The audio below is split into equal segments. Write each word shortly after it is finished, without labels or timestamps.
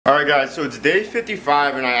Alright guys, so it's day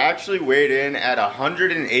 55 and I actually weighed in at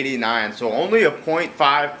 189, so only a 0.5,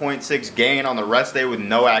 0.6 gain on the rest day with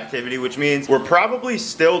no activity, which means we're probably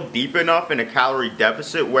still deep enough in a calorie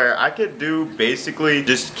deficit where I could do basically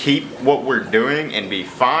just keep what we're doing and be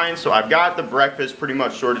fine. So I've got the breakfast pretty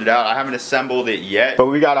much sorted out. I haven't assembled it yet, but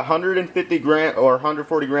we got 150 grams or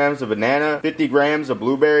 140 grams of banana, 50 grams of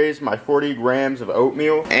blueberries, my 40 grams of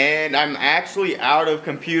oatmeal, and I'm actually out of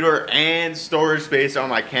computer and storage space on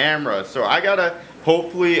my camera, so I gotta,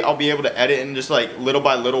 hopefully I'll be able to edit and just like little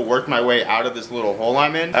by little work my way out of this little hole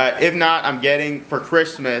I'm in. If not, I'm getting for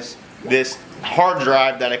Christmas this hard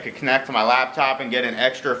drive that I could connect to my laptop and get an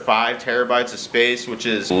extra 5 terabytes of space, which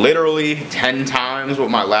is literally 10 times what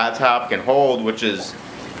my laptop can hold, which is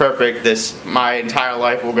perfect. My entire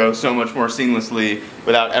life will go so much more seamlessly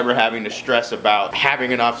without ever having to stress about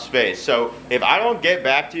having enough space. So if I don't get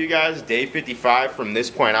back to you guys day 55 from this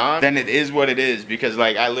point on, then it is what it is, because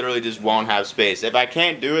like I literally just won't have space. If I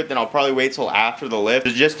can't do it, then I'll probably wait till after the lift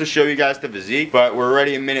just to show you guys the physique. But we're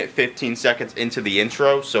already a minute 15 seconds into the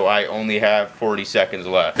intro, so I only have 40 seconds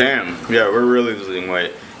left. Damn, yeah, we're really losing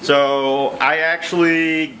weight. So I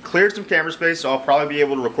actually cleared some camera space, so I'll probably be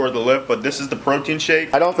able to record the lift, but this is the protein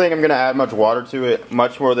shake. I don't think I'm gonna add much water to it,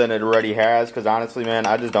 much more than it already has, because honestly, man,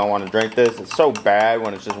 I just don't want to drink this. It's so bad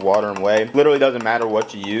when it's just water and whey. Literally doesn't matter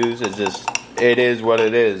what you use, it is what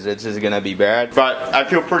it is. It's just gonna be bad. But I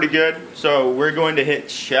feel pretty good. So we're going to hit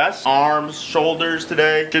chest, arms, shoulders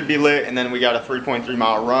today. Should be lit. And then we got a 3.3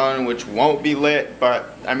 mile run, which won't be lit,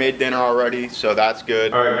 but I made dinner already, so that's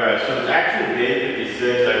good. All right guys, so it's actually day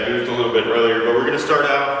 56. I moved a little bit earlier, but we're gonna start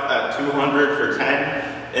out at 200 for 10.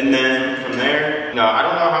 And then from there, no, I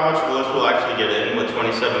don't know how much of the lift we'll actually get in with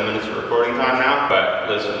 27 minutes of recording time now, but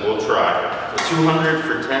listen, we'll try. So 200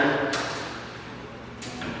 for 10.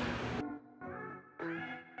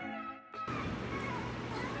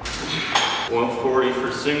 $140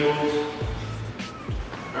 for singles.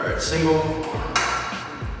 All right, single.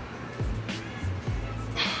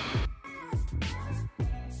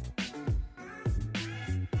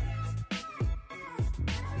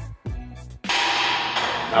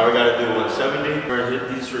 Now we gotta do 170. We're gonna hit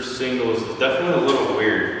these for singles. It's definitely a little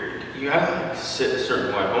weird. You have to like sit a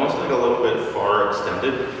certain way, almost like a little bit far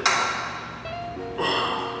extended.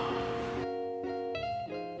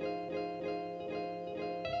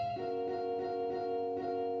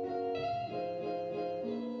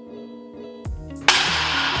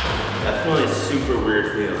 Definitely a super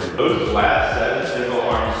weird feeling. Those last 7 single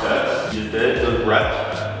arm sets you did, those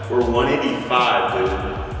reps were 185,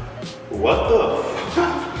 dude. What the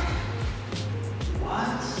fuck?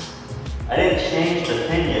 What? I didn't change the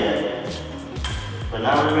pin yet, but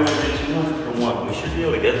now we're gonna do 200 for 1. We should be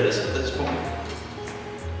able to get this at this point.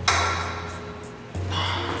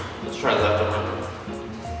 Let's try left and right.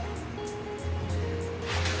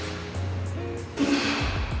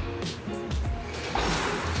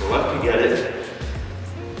 Left to get it.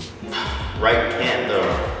 Right can't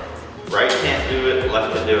though. Right can't do it,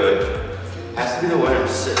 left to do it. Has to be the way I'm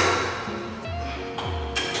sitting.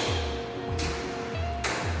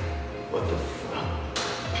 What the fuck?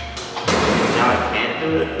 Now I can't do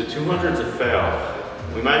it. The 200's a fail.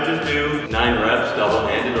 We might just do 9 reps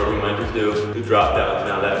double-handed, or we might just do 2 drop downs.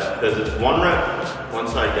 Now that, because it's 1 rep. One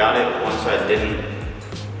side got it, one side didn't.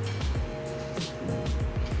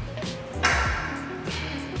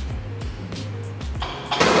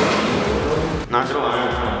 Not gonna lie,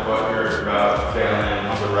 I'm kind of butthurt about failing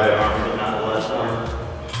on the right arm, but not the left arm.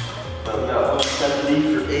 But we got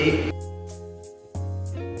 170 for 8.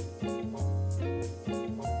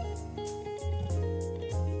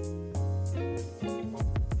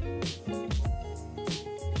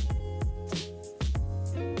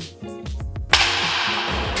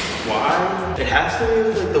 Why? It has to be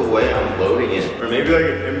like the way I'm loading it. Or maybe like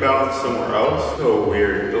an imbalance somewhere else. So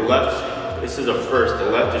weird. The left, this is a first, the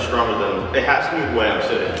left is stronger than, it has to be the way I'm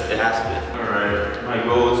sitting. It has to be. All right, my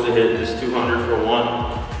goal is to hit this 200 for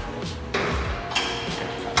 1.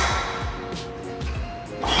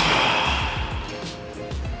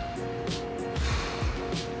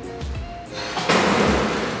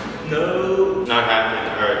 No, not happening.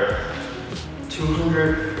 All right,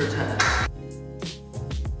 200 for 10.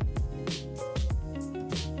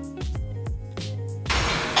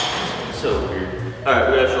 So weird. Alright,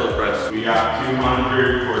 we got shoulder press. We got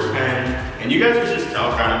 200 for 10. And you guys can just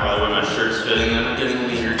tell kind of probably when my shirt's fitting and I'm getting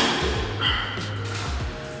leaner.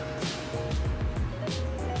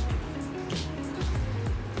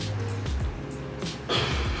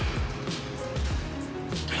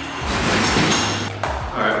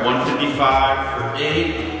 Alright, 155 for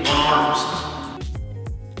 8, 1 arms.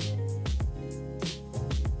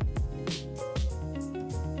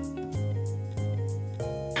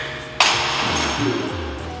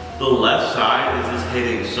 The left side is just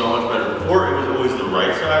hitting so much better. Before it was always the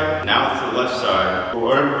right side, now it's the left side. For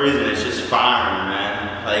whatever reason, it's just firing,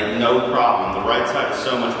 man. Like, no problem. The right side is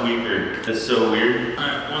so much weaker. It's so weird. All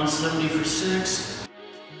right, 170 for 6.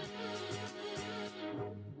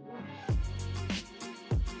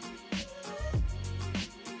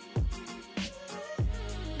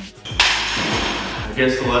 I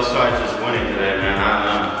guess the left side's just winning today, man.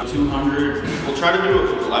 I don't know. 200. We'll try to do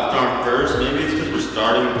it with the left arm first. Maybe it's because we're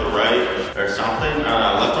starting with the right or something.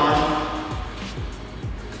 Left arm.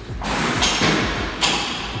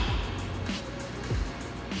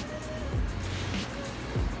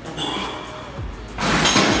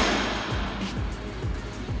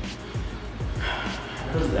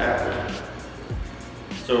 How does that work?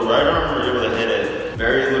 So right arm, we're able to hit it.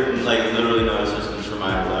 Very, like, literally no assistance from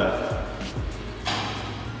my left.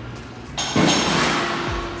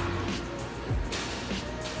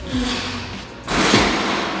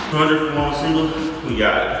 200 from all single, we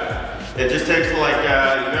got it. It just takes like,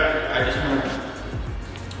 I just want to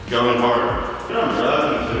go in hard. Good on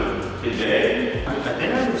brother, today. I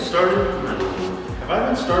think I haven't started. Have I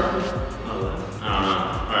been starting? I don't know.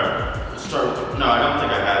 Alright, let's start. No, I don't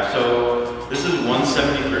think I have. So this is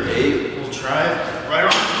 170 for 8. We'll try it right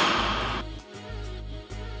on.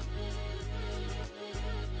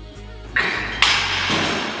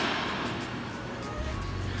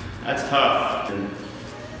 That's tough.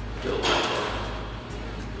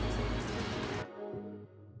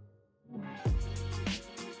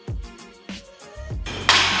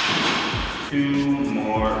 Two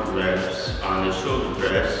more reps on the shoulder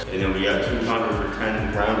press, and then we got 200 for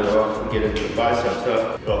 10, round it off and get into the bicep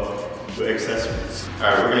stuff. Well, the accessories.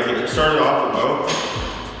 All right, we're gonna get started off with both.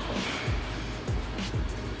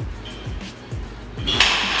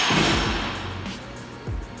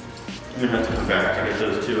 I'm gonna have to come back to get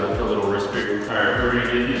those two after a little wrist period. All right, we're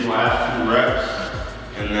gonna get these last 2 reps,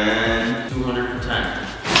 and then 200 for 10.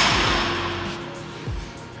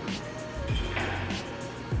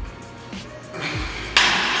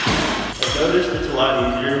 Notice it's a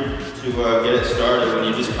lot easier to get it started when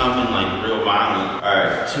you just come in like real violent. All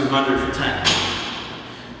right, 200 for 10.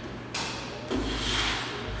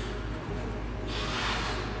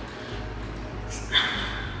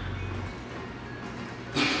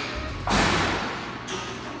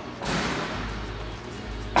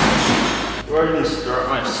 Before I even start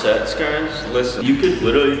my sets, guys, listen, you could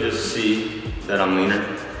literally just see that I'm leaner.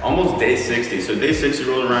 Almost day 60. So day 60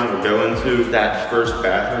 rolls around, we'll go into that first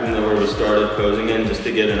bathroom where we started posing in just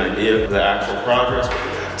to get an idea of the actual progress. We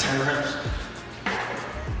got 10 reps.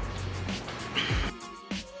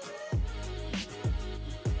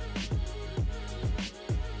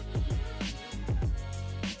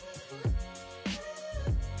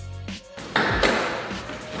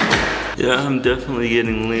 Yeah, I'm definitely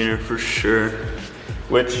getting leaner for sure.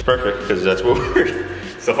 Which is perfect, because that's what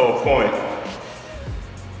it's the whole point.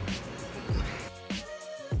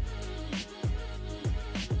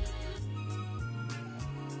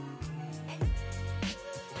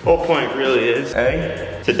 Whole point really is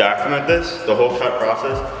A, to document this, the whole cut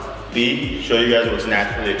process. B, show you guys what's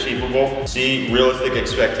naturally achievable. C, realistic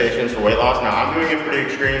expectations for weight loss. Now I'm doing it pretty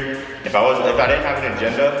extreme. If I didn't have an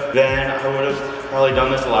agenda, then I would have probably done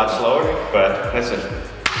this a lot slower. But listen,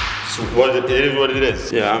 so it is what it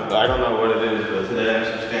is. Yeah, I don't know what it is, but today I'm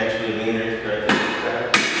substantially leaner.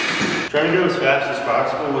 Right? Trying to go as fast as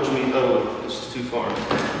possible, which means, oh, this is too far.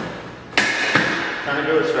 Trying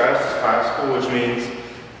to go as fast as possible, which means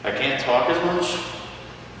I can't talk as much,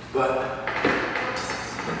 but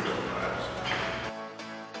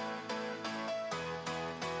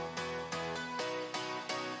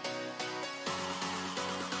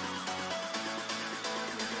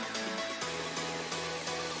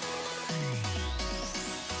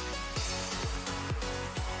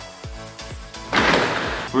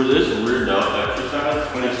for this rear delt exercise,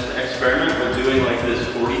 when it's an experiment with doing like this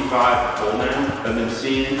 45 pull down, I've been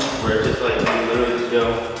seeing where it's just like you literally just go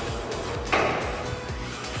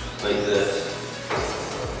like this.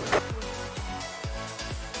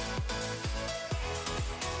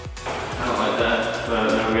 I don't like that, but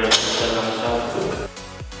now we gotta put that on the side.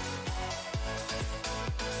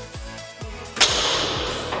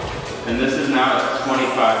 And this is now at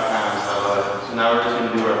 25 pounds, so now we're just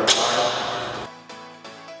gonna do our 5.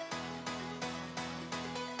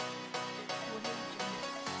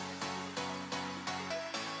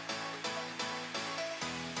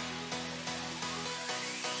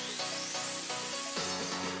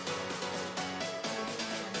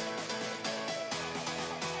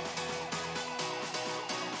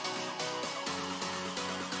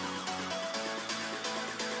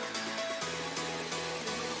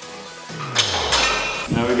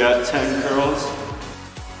 Now we got 10 curls.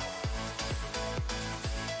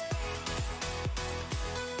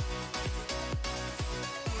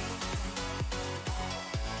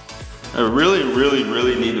 I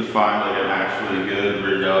really need to find like an actually good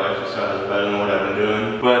rear delt exercise better than what I've been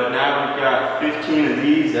doing. But now we've got 15 of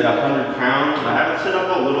these at 100 pounds. I have it set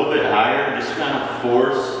up a little bit higher, just kind of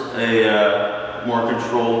force a more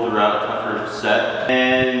controlled throughout tougher set.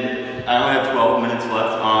 And I only have 12 minutes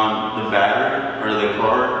left on the battery, or the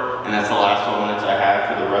card, and that's the last 12 minutes I have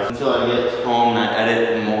for the rest. Until I get home and I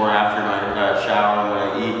edit more after my shower and when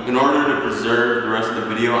I eat. In order to preserve the rest of the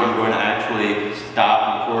video, I'm going to actually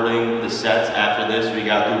stop recording the sets after this. We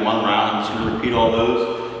got through one round. I'm just going to repeat all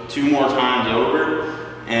those 2 more times over,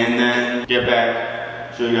 and then get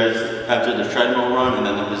back, show you guys after the treadmill run, and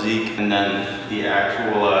then the physique, and then the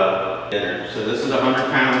actual dinner. So this is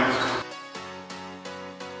 100 pounds.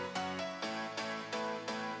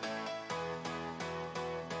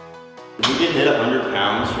 If we can hit 100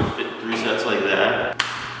 pounds for 3 sets like that,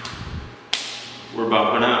 we're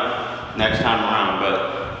bumping up next time around.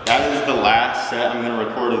 But that is the last set I'm gonna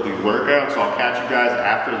record of the workout, so I'll catch you guys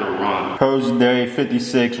after the run. Post day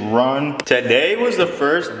 56 run. Today was the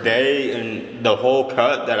first day in the whole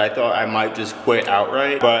cut that I thought I might just quit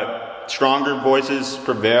outright, but stronger voices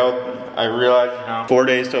prevailed. I realized, 4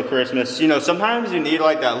 days till Christmas. You know, sometimes you need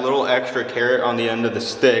like that little extra carrot on the end of the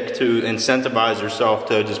stick to incentivize yourself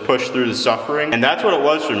to just push through the suffering. And that's what it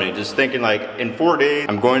was for me. Just thinking like, in 4 days,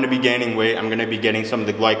 I'm going to be gaining weight. I'm going to be getting some of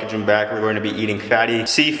the glycogen back. We're going to be eating fatty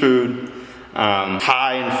seafood,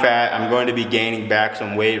 high in fat. I'm going to be gaining back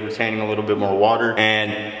some weight, retaining a little bit more water.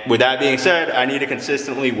 And with that being said, I need to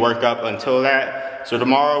consistently work up until that. So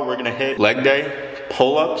tomorrow we're going to hit leg day,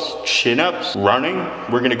 pull-ups, chin-ups, running.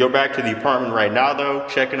 We're gonna go back to the apartment right now though,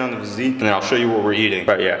 check in on the physique, and then I'll show you what we're eating.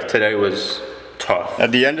 But yeah, today was tough.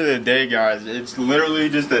 At the end of the day, guys, it's literally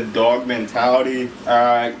just a dog mentality.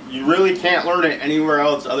 You really can't learn it anywhere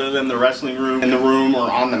else other than the wrestling room, in the room, or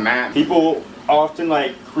on the mat. People often,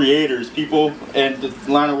 like creators, people in the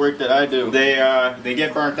line of work that I do, they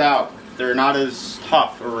get burnt out. They're not as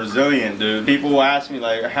tough or resilient, dude. People will ask me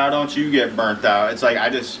like, how don't you get burnt out? It's like, I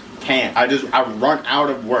just can't. I run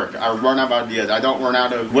out of work. I run out of ideas. I don't run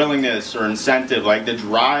out of willingness or incentive. Like, the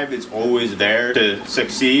drive is always there to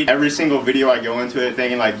succeed. Every single video I go into it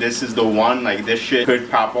thinking like, this is the one, like this shit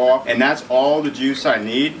could pop off. And that's all the juice I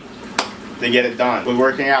need to get it done. With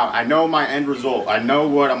working out, I know my end result. I know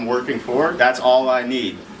what I'm working for. That's all I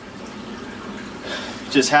need.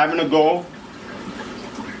 Just having a goal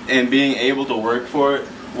and being able to work for it,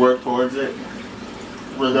 work towards it,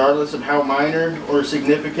 regardless of how minor or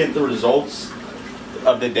significant the results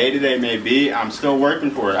of the day-to-day may be, I'm still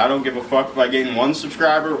working for it. I don't give a fuck if I gain 1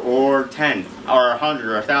 subscriber or 10 or 100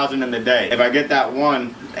 or 1,000 in the day. If I get that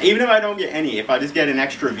one, even if I don't get any, if I just get an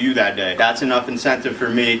extra view that day, that's enough incentive for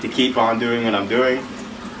me to keep on doing what I'm doing.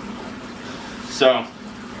 So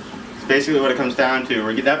it's basically what it comes down to.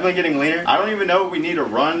 We're definitely getting leaner. I don't even know if we need to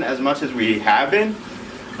run as much as we have been,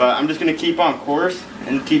 but I'm just gonna keep on course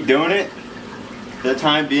and keep doing it. For the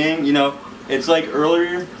time being, you know, it's like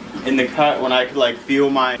earlier in the cut when I could like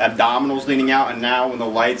feel my abdominals leaning out, and now when the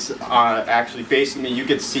lights are actually facing me, you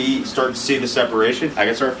could start to see the separation. I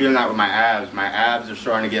can start feeling that with my abs. My abs are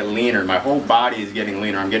starting to get leaner. My whole body is getting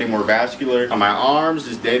leaner. I'm getting more vascular on my arms,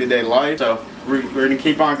 just day-to-day life. So we're gonna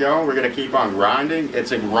keep on going. We're gonna keep on grinding.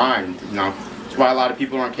 It's a grind, you know. That's why a lot of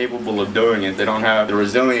people aren't capable of doing it. They don't have the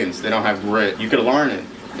resilience. They don't have grit. You could learn it.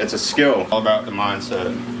 It's a skill. All about the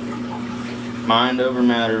mindset. Mind over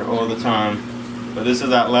matter all the time. But this is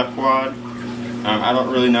that left quad. I don't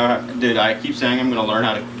really know how, dude, I keep saying I'm gonna learn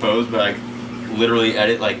how to pose, but I literally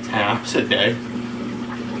edit like 10 hours a day.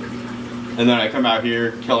 And then I come out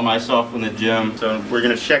here, kill myself in the gym. So we're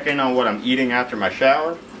gonna check in on what I'm eating after my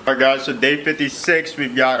shower. Alright guys, so day 56,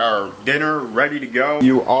 we've got our dinner ready to go.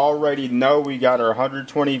 You already know we got our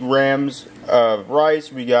 120 grams of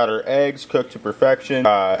rice. We got our eggs cooked to perfection.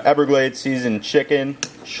 Everglades seasoned chicken,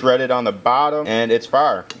 shredded on the bottom, and it's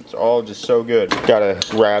fire. It's all just so good. Gotta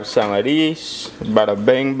grab some of these. Bada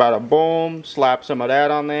bing, bada boom. Slap some of that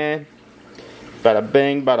on there. Bada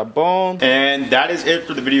bing, bada boom. And that is it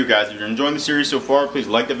for the video, guys. If you're enjoying the series so far, please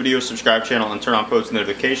like the video, subscribe channel, and turn on post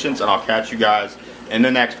notifications, and I'll catch you guys in the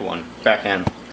next one. Backhand.